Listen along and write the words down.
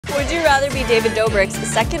Would you rather be David Dobrik's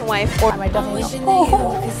second wife or... I definitely know.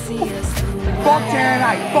 Fuck Tana,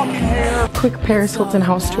 I fucking hair. Quick Paris Hilton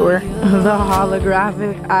house tour. The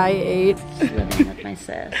holographic I-8. Living with my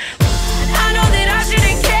sis. I know that I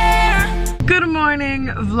shouldn't care. Good morning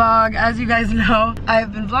vlog. As you guys know,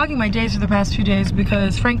 I've been vlogging my days for the past few days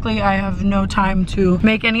because frankly I have no time to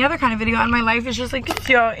make any other kind of video and my life is just like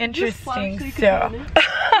so interesting. So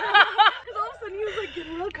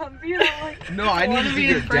comfy and I'm like, no, I needed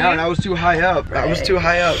to get down. I was too high up. I was too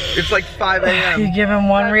high up. It's like 5 a.m. You give him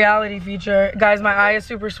one reality feature. Guys, my eye is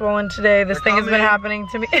super swollen today. This thing has been happening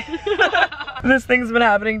to me. This thing's been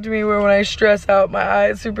happening to me where when I stress out, my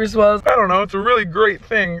eye is super swells. I don't know, it's a really great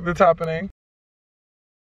thing that's happening.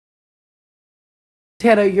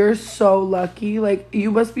 Tana, you're so lucky. Like, you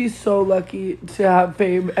must be so lucky to have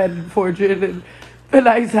fame and fortune and a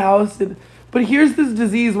nice house but here's this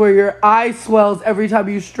disease where your eye swells every time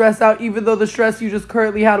you stress out, even though the stress you just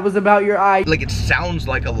currently had was about your eye. Like, it sounds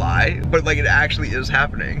like a lie, but like it actually is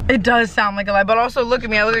happening. It does sound like a lie, but also look at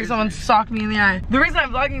me. I look like someone socked me in the eye. The reason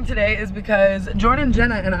I'm vlogging today is because Jordan,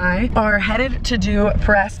 Jenna, and I are headed to do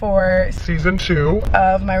press for season 2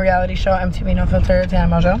 of my reality show, MTV No Filter,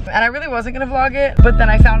 Tana, Mongeau. And I really wasn't gonna vlog it, but then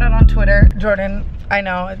I found out on Twitter, Jordan, I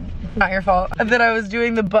know, not your fault, that I was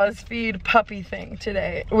doing the BuzzFeed puppy thing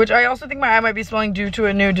today, which I also think my eye might be swelling due to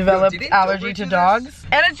a new developed allergy to dogs.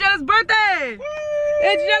 And it's Jenna's birthday!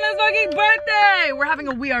 It's Jenna's fucking birthday! We're having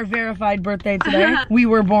a We Are Verified birthday today. We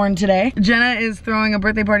were born today. Jenna is throwing a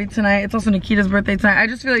birthday party tonight. It's also Nikita's birthday tonight. I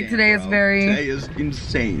just feel like today is very... Today is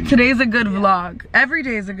insane. Today's a good vlog. Every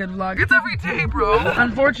day is a good vlog. It's every day, bro.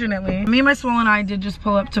 Unfortunately. Me and my swollen eye did just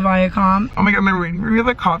pull up to Viacom. Oh my god, they're waiting for me with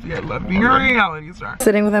a coffee. I love being a reality star.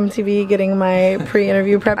 Sitting with MTV, getting my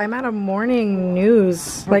pre-interview prep. I'm at a morning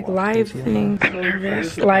news, like live thing. I'm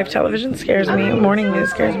nervous. Live television scares me. Morning news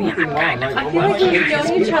scares me. I feel like we've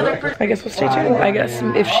known each other for... I guess we'll stay tuned. I guess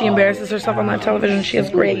if she embarrasses herself on live television, she has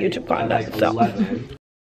great YouTube content, so.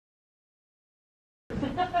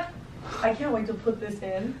 I can't wait to put this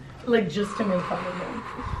in, like, just to make fun of him.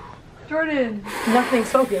 Jordan, nothing's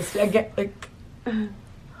focused. I get, like,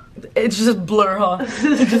 it's just a blur, huh?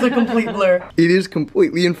 It's just a complete blur. It is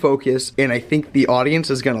completely in focus, and I think the audience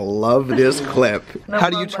is gonna love this clip. How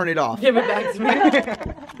do you turn it off? Give it back to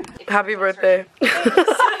me. Happy birthday.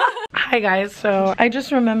 Hi guys, so I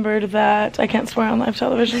just remembered that I can't swear on live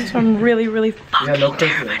television, so I'm really fucking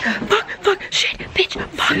terrified. Fuck, shit, bitch,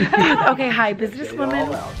 fuck. Okay, hi,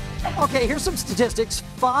 businesswoman. Okay, here's some statistics.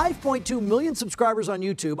 5.2 million subscribers on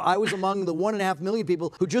YouTube. I was among the 1.5 million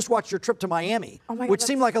people who just watched your trip to Miami, which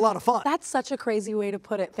seemed like a lot of fun. That's such a crazy way to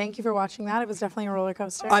put it. Thank you for watching that. It was definitely a roller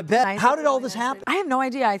coaster. I bet. Nice. How did all this happen? I have no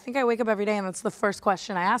idea. I think I wake up every day and that's the first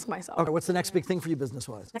question I ask myself. Okay, what's the next big thing for you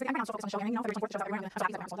business-wise?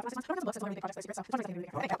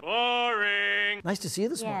 Boring. Nice to see you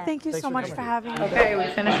this morning. Thank you so much for having me. Okay, we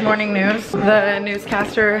finished morning news. The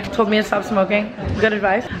newscaster told me to stop smoking. Good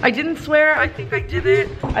advice. I didn't swear. I think I did it.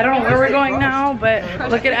 I don't know where we're going now, but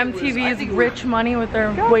look at MTV's rich money with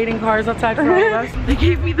their waiting cars outside for all of us. They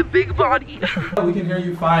gave me the big body. We can hear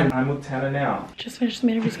you fine. I'm with Tana now. Just finished the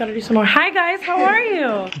interview. Just gotta do some more. Hi guys, how are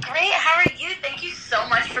you? Great, how are you? Thank you so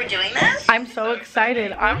much for doing this. I'm so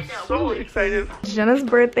excited. I'm so excited. It's Jenna's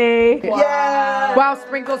birthday. Yeah. Wow,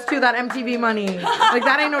 sprinkles too, that MTV money. Like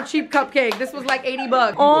that ain't no cheap cupcake. This was like 80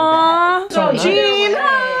 bucks. Aww. So Jean.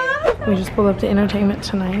 We just pulled up to Entertainment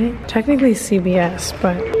Tonight. Technically CBS,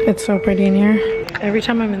 but it's so pretty in here. Every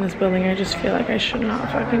time I'm in this building, I just feel like I should not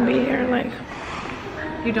fucking be here. Like,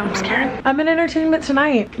 you don't. I'm scared. I'm in Entertainment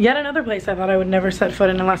Tonight. Yet another place I thought I would never set foot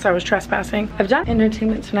in unless I was trespassing. I've done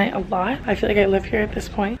Entertainment Tonight a lot. I feel like I live here at this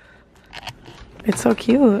point. It's so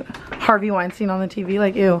cute. Harvey Weinstein on the TV,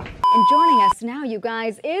 like, ew. And joining us now, you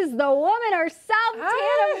guys, is the woman herself,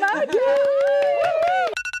 Tana Mongeau.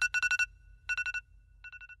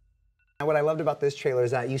 What I loved about this trailer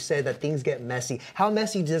is that you said that things get messy. How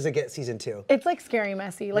messy does it get season 2? It's like scary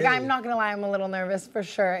messy. Like, Really? I'm not gonna lie, I'm a little nervous for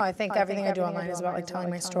sure. I think everything I do online is about like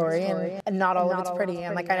telling my story and not all of it's pretty.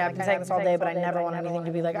 And like I've been saying this all day, but I never want anything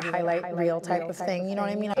to be like a highlight reel type of thing. You know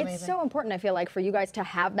what I mean? It's so important, I feel like, for you guys to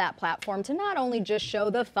have that platform to not only just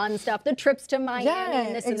show the fun stuff, the trips to Miami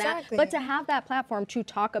and this and that, but to have that platform to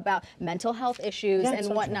talk about mental health issues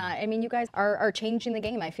and whatnot. I mean, you guys are changing the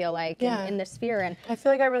game, I feel like, in this sphere. And I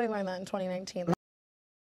feel like I really learned that in 2019.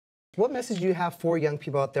 What message do you have for young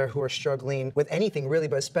people out there who are struggling with anything really,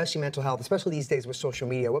 but especially mental health, especially these days with social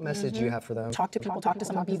media? What message do you have for them? Talk to people, talk to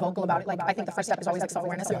someone, be vocal about it. Like, I think the first step is always like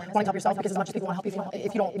self-awareness, wanting to help yourself, because as much as people want to help you,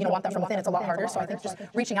 if you don't want that from within, it's a lot harder. So I think just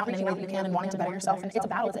reaching out in any way that you can and wanting to better yourself. And it's a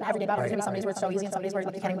battle, it's an everyday battle. There's gonna be some days where it's so easy and some days where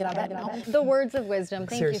like, you can't even get out of bed, you know? The words of wisdom.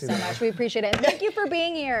 Thank you so much. We appreciate it. And thank you for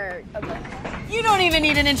being here. Okay. You don't even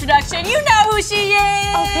need an introduction. You know who she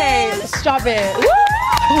is. Okay, stop it.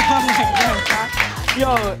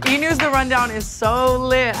 Yo, E-News The Rundown is so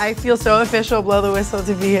lit. I feel so official, blow the whistle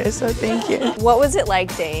to be here, so thank you. What was it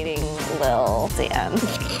like dating Lil Dan?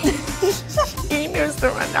 E-News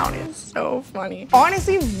The Rundown is so funny.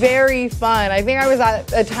 Honestly, very fun. I think I was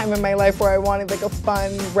at a time in my life where I wanted like a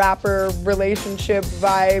fun rapper relationship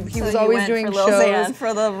vibe. He was always doing for shows. Lil Dan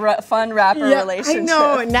for the fun rapper relationship. I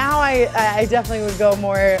know, now I definitely would go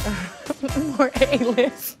more, more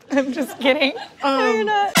A-list. I'm just kidding. No, you're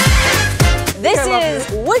not. This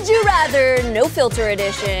is Would You Rather No Filter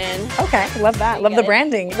Edition. Okay, love that. Love the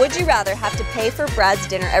branding. Would you rather have to pay for Brad's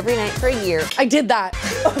dinner every night for a year? I did that.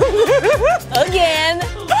 Again.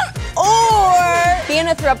 Or be in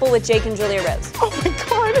a throuple with Jake and Julia Rose. Oh my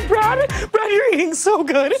God, Brad, you're eating so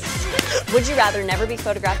good. Would you rather never be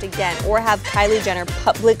photographed again or have Kylie Jenner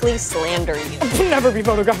publicly slander you? I'll never be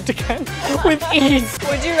photographed again, with ease.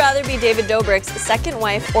 Would you rather be David Dobrik's second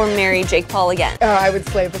wife or marry Jake Paul again? I would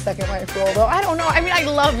slave the second wife role, though. I don't know. I mean, I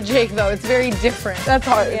love Jake, though. It's very different. That's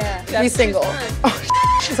hard. Yeah. Be single.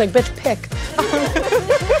 Oh, she's like, bitch, pick.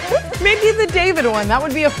 Maybe the David one. That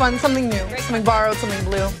would be a fun, something new. Something borrowed, something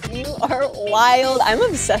blue. You are wild. I'm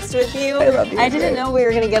obsessed with you. I love you. I didn't know we were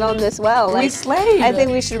going to get on this well. We slayed. I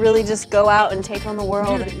think we should really just go out and take on the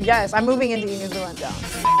world. Dude, yes, I'm moving into E-News The Rundown.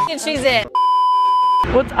 And she's in.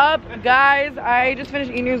 What's up, guys? I just finished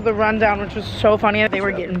E-News The Rundown, which was so funny. They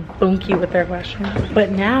were getting funky with their questions. But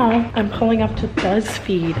now I'm pulling up to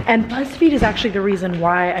BuzzFeed. And BuzzFeed is actually the reason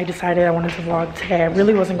why I decided I wanted to vlog today. I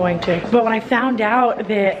really wasn't going to. But when I found out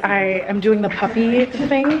that I am doing the puppy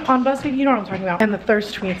thing on BuzzFeed, you know what I'm talking about, and the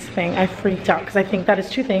thirst tweets thing, I freaked out because I think that is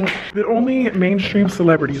two things that only mainstream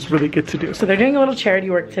celebrities really get to do. So they're doing a little charity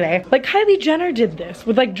work today. Like Kylie Jenner did this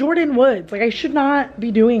with like Jordan Woods. Like I should not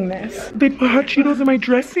be doing this. They put hot Cheetos in my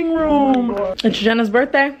dressing room. It's Jenna's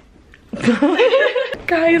birthday.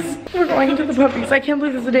 Guys, we're going to the puppies. I can't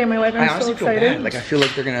believe this is a day in my life. I'm so excited. Feel bad. Like I feel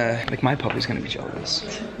like they're gonna, like my puppy's gonna be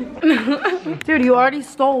jealous. Dude, you already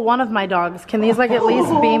stole one of my dogs. Can these like at least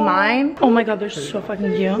be mine? Oh my God, they're so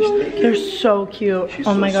fucking cute. They're so cute.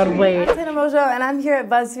 Oh my God, wait. I'm Tana Mongeau, and I'm here at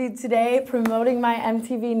BuzzFeed today promoting my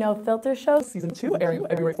MTV No Filter show. Season 2 airing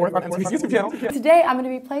February 4th on MTV's YouTube channel. Today, I'm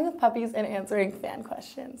going to be playing with puppies and answering fan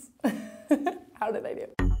questions. How did I do?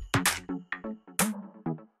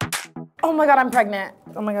 Oh my God, I'm pregnant.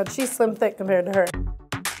 Oh my God, she's slim thick compared to her.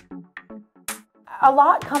 A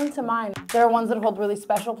lot come to mind. There are ones that hold really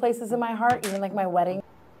special places in my heart, even like my wedding.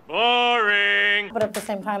 Boring. But at the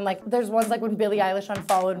same time, like there's ones like when Billie Eilish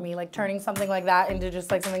unfollowed me, like turning something like that into just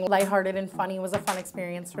like something lighthearted and funny was a fun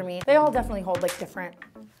experience for me. They all definitely hold like different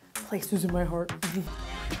places in my heart.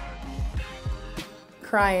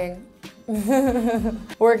 Crying.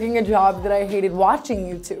 Working a job that I hated, watching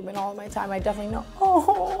YouTube and all of my time, I definitely know.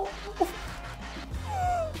 Oh.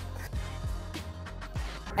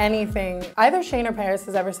 Anything either Shane or Paris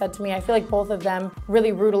has ever said to me, I feel like both of them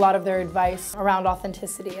really root a lot of their advice around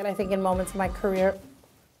authenticity. And I think in moments of my career,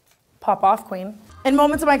 pop off queen. In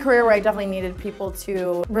moments of my career where I definitely needed people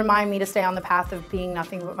to remind me to stay on the path of being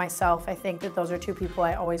nothing but myself, I think that those are two people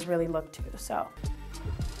I always really look to, so.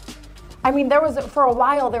 I mean, for a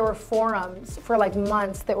while, there were forums for like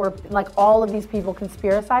months that were like all of these people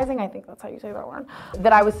conspiracizing, I think that's how you say that word,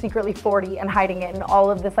 that I was secretly 40 and hiding it, and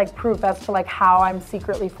all of this like proof as to like how I'm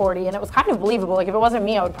secretly 40, and it was kind of believable. Like if it wasn't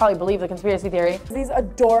me, I would probably believe the conspiracy theory. These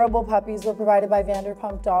adorable puppies were provided by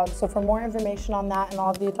Vanderpump Dogs, so for more information on that and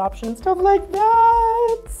all of the adoption and stuff like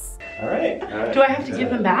that. All right. Do I have to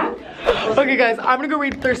give them back? Okay guys, I'm gonna go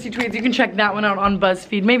read Thirsty Tweets. You can check that one out on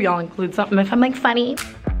BuzzFeed. Maybe I'll include something if I'm like funny.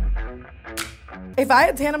 If I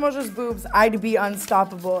had Tana Mongeau's boobs, I'd be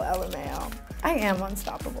unstoppable, LMAO. I am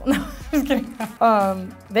unstoppable. No, I'm just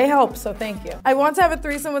kidding. They help, so thank you. I want to have a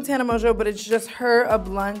threesome with Tana Mongeau, but it's just her, a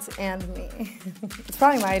blunt, and me. It's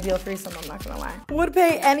probably my ideal threesome, I'm not gonna lie. Would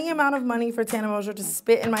pay any amount of money for Tana Mongeau to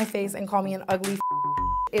spit in my face and call me an ugly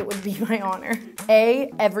It would be my honor. A,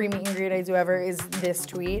 every meet and greet I do ever is this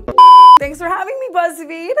tweet. Thanks for having me,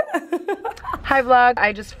 BuzzFeed. Hi vlog,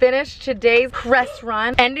 I just finished today's press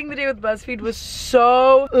run. Ending the day with BuzzFeed was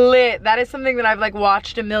so lit. That is something that I've like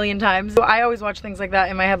watched a million times. So I always watch things like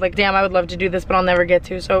that in my head, like damn, I would love to do this, but I'll never get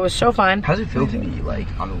to. So it was so fun. How does it feel to be like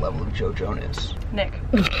on the level of Joe Jonas? Nick.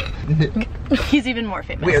 He's even more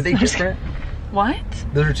famous. Wait, are they different? What?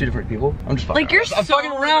 Those are two different people? I'm just fucking like, you're I'm so fucking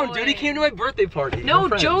around, annoying. dude. He came to my birthday party. No,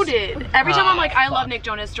 Joe did. Every time I'm like, I love Nick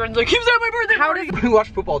Jonas, Jordan's like, he was at my birthday party. We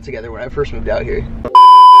watched football together when I first moved out here.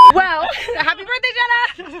 Well, happy birthday,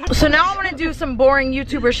 Jenna! So now I'm gonna do some boring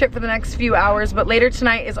YouTuber shit for the next few hours, but later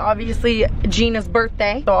tonight is obviously Gina's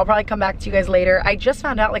birthday, so I'll probably come back to you guys later. I just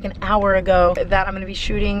found out like an hour ago that I'm gonna be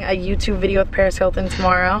shooting a YouTube video with Paris Hilton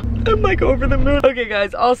tomorrow. I'm like over the moon. Okay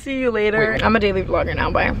guys, I'll see you later. I'm a daily vlogger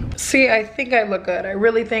now, bye. See, I think I look good. I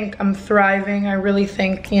really think I'm thriving. I really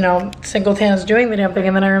think, you know, single Tana's doing the damn thing,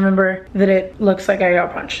 and then I remember that it looks like I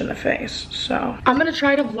got punched in the face. So I'm gonna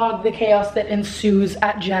try to vlog the chaos that ensues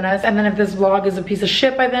at Jenna's, and then if this vlog is a piece of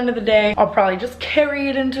shit by the end of the day, I'll probably just carry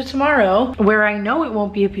it into tomorrow, where I know it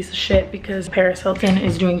won't be a piece of shit because Paris Hilton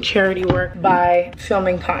is doing charity work by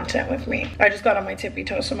filming content with me. I just got on my tippy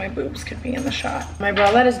toes so my boobs could be in the shot. My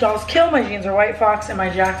bralette is Dolls Kill, my jeans are White Fox, and my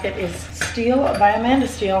jacket is Steele by Amanda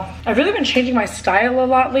Steele. I've really been changing my style a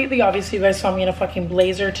lot lately. Obviously you guys saw me in a fucking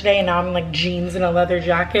blazer today, and now I'm in like jeans and a leather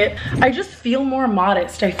jacket. I just feel more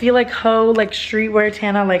modest. I feel like like streetwear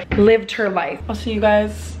Tana like lived her life. I'll see you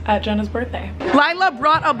guys at Jenna's birthday. Lila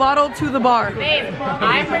brought a bottle to the bar. Babe,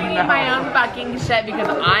 I'm bringing my own fucking shit because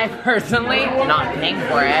I'm personally not paying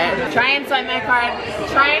for it. Try and swipe my card,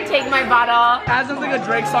 try and take my bottle. As there's like a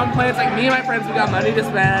Drake song playing, it's like me and my friends, we got money to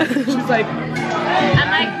spend. She's like, I'm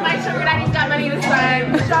like, my sugar daddy's got money to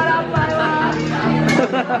spend. Shut up, Lila.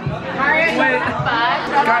 Mario, wait, fuck.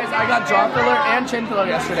 guys, I got jaw filler and chin filler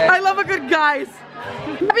yesterday. I love a good guys.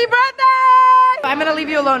 Happy birthday! I'm gonna leave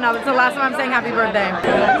you alone now. That's the last time I'm saying happy birthday.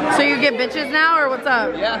 So you get bitches now, or what's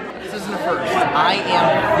up? Yeah, this isn't the first. I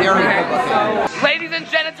am very good looking. Ladies and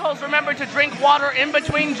genitals, remember to drink water in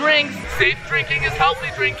between drinks. Safe drinking is healthy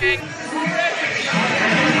drinking.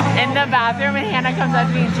 In the bathroom, and Hannah comes up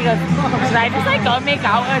to me and she goes, should I just like go make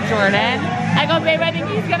out with Jordan? I go, babe, I think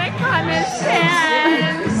he's gonna come his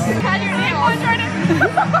pants. How's your name on Jordan?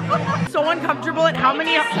 So uncomfortable, and how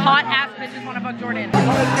many hot ass bitches want to fuck Jordan?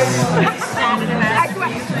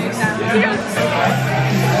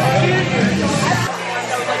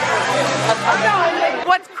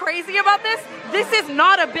 What's crazy about this? This is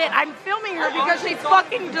not a bit. I'm filming her because she's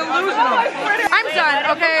fucking delusional. I'm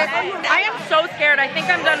done, okay? I am so scared. I think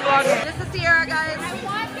I'm done vlogging. This is Sierra, guys.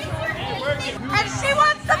 And she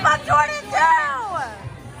wants to fuck Jordan too!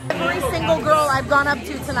 Every single girl I've gone up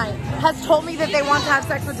to tonight has told me that they want to have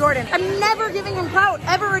sex with Jordan. I'm never giving him clout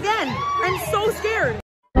ever again. I'm so scared.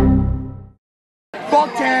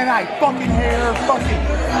 Fuck Tana, I fucking hate her, fucking.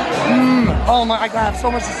 Oh my, I have so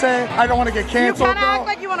much to say. I don't want to get canceled, You kind of act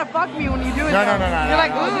like you want to fuck me when you do it. No. You're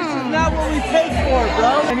like, This is not what we paid for,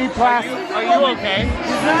 bro. I need plastic. Are you okay?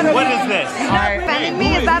 What is this? He's not defending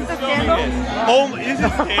me? Is that the scandal? Oh, is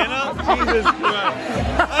this Tana? Jesus Christ.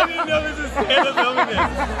 I didn't know this is Tana filming this.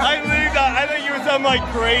 I thought you were some like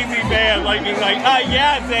crazy man, like being like,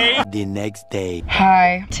 yeah, Dave. The next day.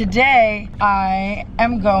 Hi. Today, I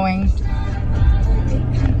am going.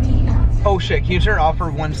 Oh shit, can you turn it off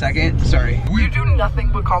for 1 second? Sorry. You do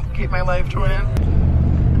nothing but complicate my life, Jordan.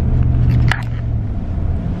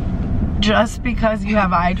 Just because you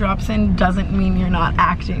have eye drops in doesn't mean you're not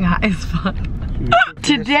acting high as fuck.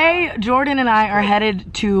 Today, Jordan and I are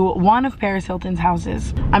headed to one of Paris Hilton's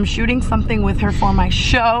houses. I'm shooting something with her for my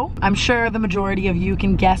show. I'm sure the majority of you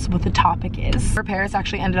can guess what the topic is. Paris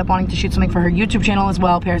actually ended up wanting to shoot something for her YouTube channel as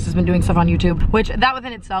well. Paris has been doing stuff on YouTube, which that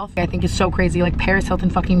within itself I think is so crazy. Like, Paris Hilton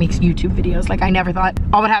fucking makes YouTube videos. Like, I never thought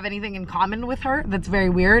I would have anything in common with her. That's very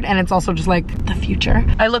weird, and it's also just like the future.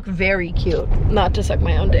 I look very cute, not to suck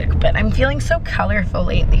my own dick, but I'm feeling so colorful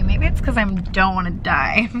lately. Maybe it's because I don't want to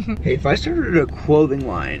die. Hey, if I started a clothing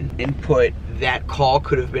line and put that call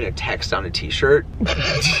could have been a text on a t-shirt,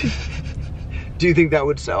 do you think that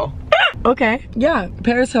would sell? Okay, yeah,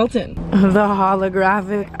 Paris Hilton. The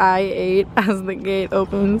holographic I-8 as the gate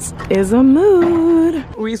opens is a mood.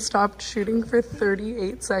 We stopped shooting for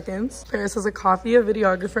 38 seconds. Paris has a coffee, a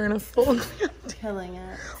videographer, and a full Killing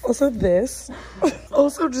it. Also this.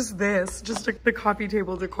 Also just this. Just like the coffee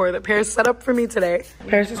table decor that Paris set up for me today.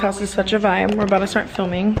 Paris's house is such a vibe. We're about to start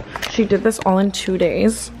filming. She did this all in 2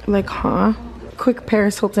 days. Like, huh? Quick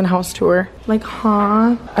Paris Hilton house tour. Like,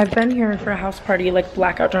 huh? I've been here for a house party, like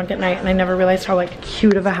blackout drunk at night, and I never realized how like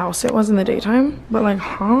cute of a house it was in the daytime. But like,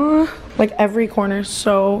 huh? Like every corner is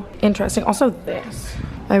so interesting. Also this.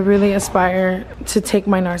 I really aspire to take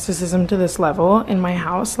my narcissism to this level in my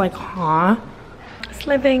house. Like, huh? It's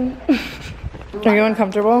living. Are you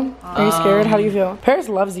uncomfortable? Are you scared? How do you feel? Paris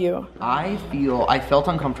loves you. I felt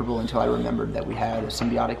uncomfortable until I remembered that we had a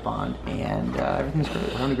symbiotic bond, and everything's great.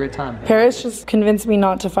 We're having a great time. Paris just convinced me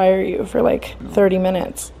not to fire you for like 30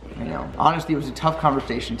 minutes. I know. Honestly, it was a tough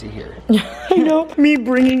conversation to hear. I know. Me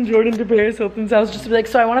bringing Jordan to Paris Hilton's house just to be like,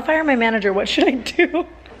 so I want to fire my manager. What should I do?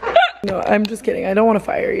 No, I'm just kidding. I don't want to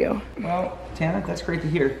fire you. Well, Tana, that's great to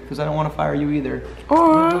hear, because I don't want to fire you either.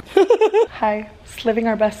 Aww. Hi. Just living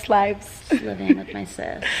our best lives. Living with my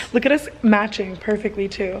sis. Look at us matching perfectly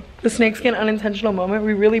too. The snakeskin unintentional moment.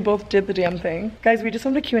 We really both did the damn thing. Guys, we just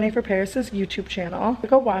filmed a Q&A for Paris's YouTube channel.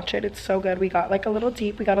 Go watch it. It's so good. We got like a little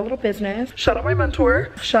deep. We got a little business. Shout out my mentor.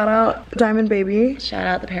 Shout out Diamond Baby. Shout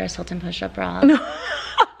out the Paris Hilton push-up bra. No.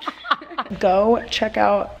 Go check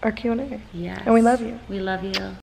out our Q&A. Yes. And we love you. We love you.